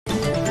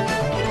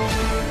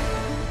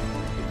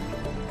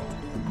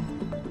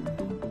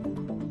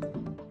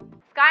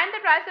Sky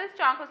enterprises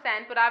ਚੌਂਕ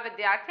ਹੁਸੈਨਪੁਰਾ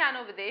ਵਿਦਿਆਰਥੀਆਂ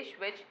ਨੂੰ ਵਿਦੇਸ਼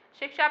ਵਿੱਚ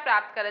ਸਿੱਖਿਆ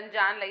ਪ੍ਰਾਪਤ ਕਰਨ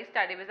ਜਾਣ ਲਈ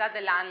ਸਟੱਡੀ ਵੀਜ਼ਾ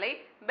ਦਿਲਾਉਣ ਲਈ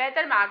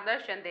ਬਿਹਤਰ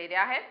ਮਾਰਗਦਰਸ਼ਨ ਦੇ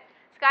ਰਿਹਾ ਹੈ।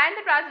 ਸਕਾਈ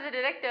ਐਂਟਰਪ੍ਰਾਈਜ਼ਸ ਦੇ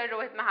ਡਾਇਰੈਕਟਰ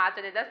ਰੋਹਿਤ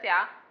ਮਹਾਜਨ ਨੇ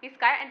ਦੱਸਿਆ ਕਿ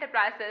ਸਕਾਈ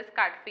ਐਂਟਰਪ੍ਰਾਈਜ਼ਸ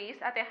ਘੱਟ ਫੀਸ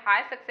ਅਤੇ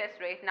ਹਾਈ ਸਕਸੈਸ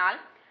ਰੇਟ ਨਾਲ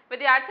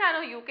ਵਿਦਿਆਰਥੀਆਂ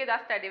ਨੂੰ ਯੂਕੇ ਦਾ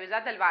ਸਟੱਡੀ ਵੀਜ਼ਾ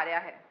ਦਿਲਵਾ ਰਿਹਾ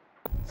ਹੈ।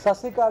 ਸਤਿ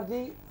ਸ਼੍ਰੀ ਅਕਾਲ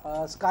ਜੀ,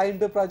 ਸਕਾਈ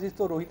ਐਂਟਰਪ੍ਰਾਈਜ਼ਸ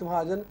ਤੋਂ ਰੋਹਿਤ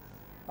ਮਹਾਜਨ।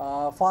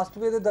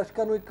 ਫਾਸਟਵੇ ਦੇ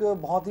ਦਰਸ਼ਕਾਂ ਨੂੰ ਇੱਕ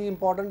ਬਹੁਤ ਹੀ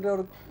ਇੰਪੋਰਟੈਂਟ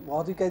ਔਰ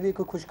ਬਹੁਤ ਹੀ ਕਹਿ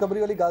ਇੱਕ ਖੁਸ਼ਖਬਰੀ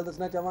ਵਾਲੀ ਗੱਲ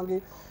ਦੱਸਣਾ ਚਾਹਾਂਗੇ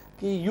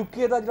ਕਿ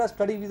ਯੂਕੇ ਦਾ ਜਿਹੜਾ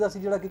ਸਟੱਡੀ ਵੀਜ਼ਾ ਸੀ,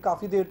 ਜਿਹੜਾ ਕਿ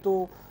ਕਾफ़ੀ ਦੇਰ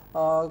ਤੋਂ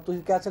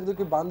ਤੁਸੀਂ ਕਹਿ ਸਕਦੇ ਹੋ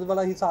ਕਿ ਬੰਦ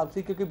ਵਾਲਾ ਹਿਸਾਬ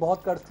ਸੀ, ਕਿਉਂਕਿ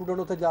ਬਹੁਤ ਘੱਟ ਸਟੂਡੈਂਟ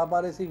ਉੱਥੇ ਜਾ ਪਾ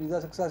ਰਹੇ ਸੀ। ਵੀਜ਼ਾ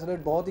ਸਕਸੈਸ ਰੇਟ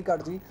ਬਹੁਤ ਹੀ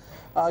ਘੱਟ ਸੀ।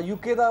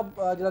 ਯੂਕੇ ਦਾ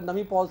ਜਿਹੜਾ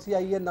ਨਵੀਂ ਪਾਲਿਸੀ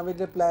ਆਈ ਹੈ, ਨਵੇਂ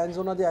ਜਿਹੜੇ ਪਲਾਨਸ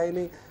ਉਹਨਾਂ ਦੇ ਆਏ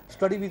ਨੇ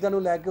ਸਟੱਡੀ ਵੀਜ਼ਾ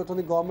ਨੂੰ ਲੈ ਕੇ, ਉੱਥੋਂ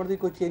ਦੀ ਗਵਰਨਮੈਂਟ ਦੀ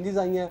ਕੋਈ ਚੇਂਜਸ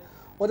ਆਈਆਂ,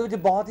 ਉਹਦੇ ਵਿੱਚ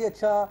ਬਹੁਤ ਹੀ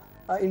ਅੱਛਾ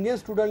ਇੰਡੀਅਨ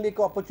ਸਟੂਡੈਂਟ ਲਈ ਇੱਕ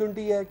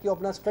ਓਪਰਚੁਨਿਟੀ ਹੈ ਕਿ ਉਹ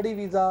ਆਪਣਾ ਸਟੱਡੀ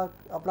ਵੀਜ਼ਾ,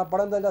 ਆਪਣਾ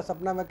ਪੜ੍ਹਨ ਦਾ ਜਿਹੜਾ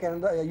ਸੁਪਨਾ ਹੈ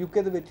ਕੈਨੇਡਾ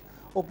ਯੂਕੇ ਦੇ ਵਿੱਚ,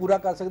 ਉਹ ਪੂਰਾ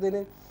ਕਰ ਸਕਦੇ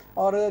ਨੇ।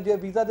 ਔਰ ਜੇ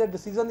ਵੀਜ਼ਾ ਦੇ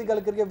ਡਿਸੀਜਨ ਦੀ ਗੱਲ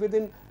ਕਰੀਏ,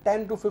 ਵਿਦਿਨ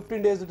 10 to 15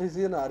 ਡੇਜ਼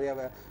ਡਿਸੀਜਨ ਆ ਰਿਹਾ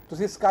ਹੈ।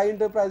 ਤੁਸੀਂ ਸਕਾਈ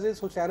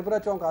ਐਂਟਰਪ੍ਰਾਈਜ਼ਸ ਹੁਸੈਨਪੁਰਾ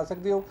ਚੌਂਕ ਆ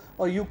ਸਕਦੇ ਹੋ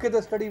ਔਰ ਯੂਕੇ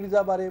ਦੇ ਸਟੱਡੀ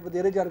ਵੀਜ਼ਾ ਬਾਰੇ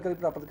ਵਧੇਰੇ ਜਾਣਕਾਰੀ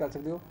ਪ੍ਰਾਪਤ ਕਰ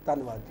ਸਕਦੇ ਹੋ।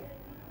 ਧੰਨਵਾਦ ਜੀ।